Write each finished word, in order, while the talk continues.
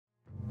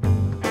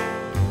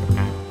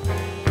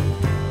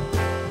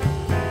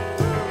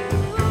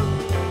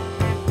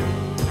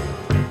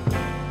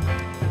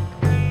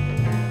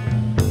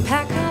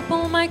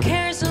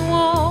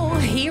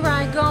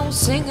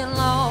singing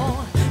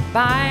low.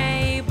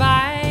 Bye,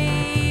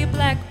 bye,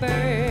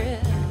 Blackbird.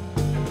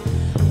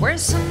 Where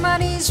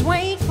somebody's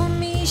waiting for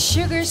me,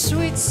 sugar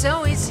sweet,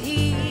 so is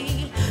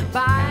he.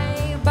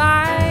 Bye,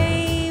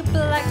 bye,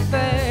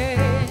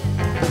 Blackbird.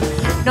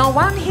 No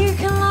one here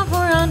can love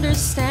or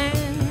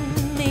understand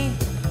me.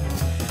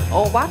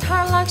 Oh, what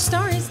hard luck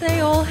stories they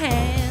all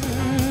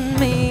hand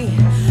me.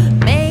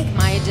 Make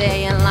my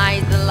day and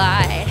light the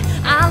light.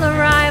 I'll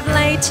arrive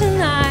late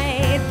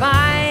tonight.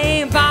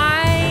 Bye,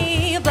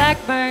 bye,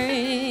 Blackbird.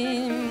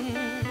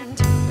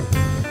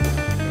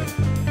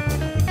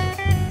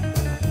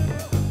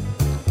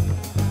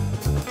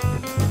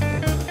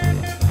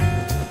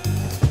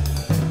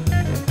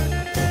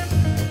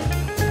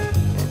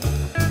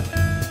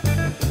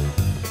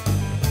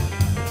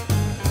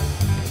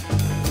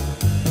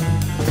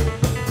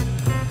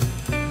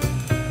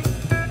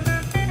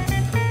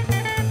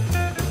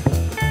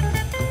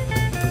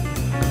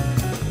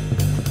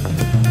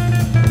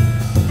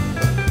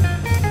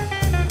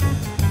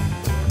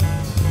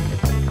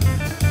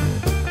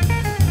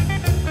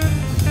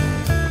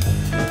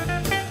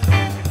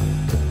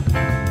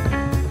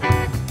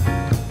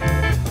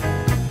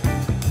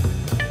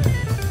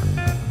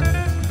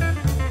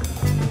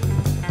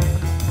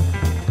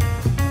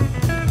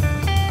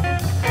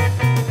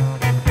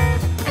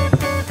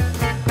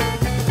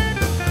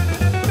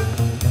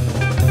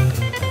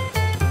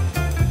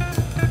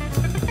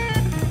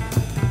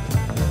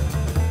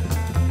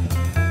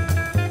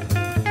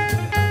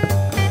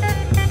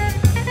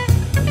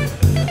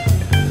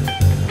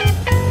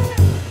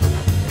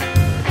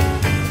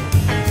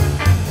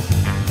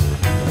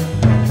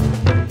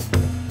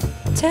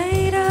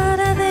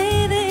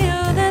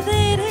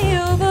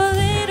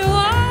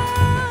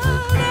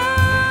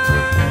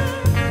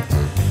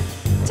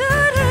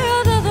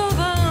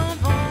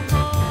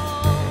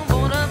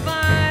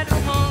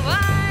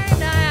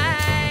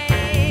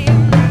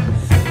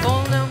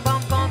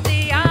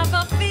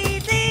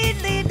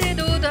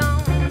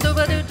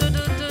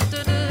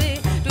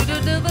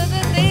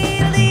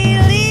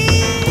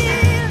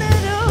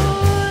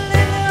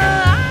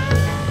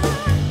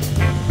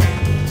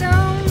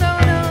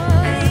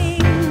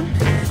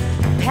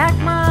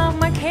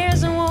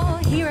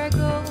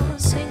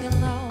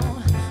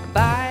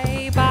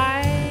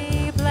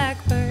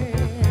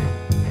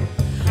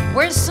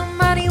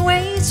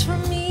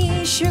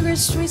 Sugar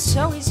sweet,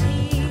 so is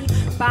he.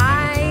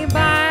 Bye,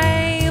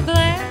 bye,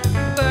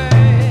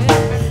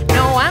 Blackbird.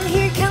 No one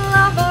here can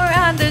love or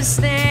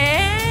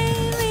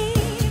understand me.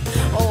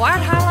 Oh,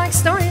 what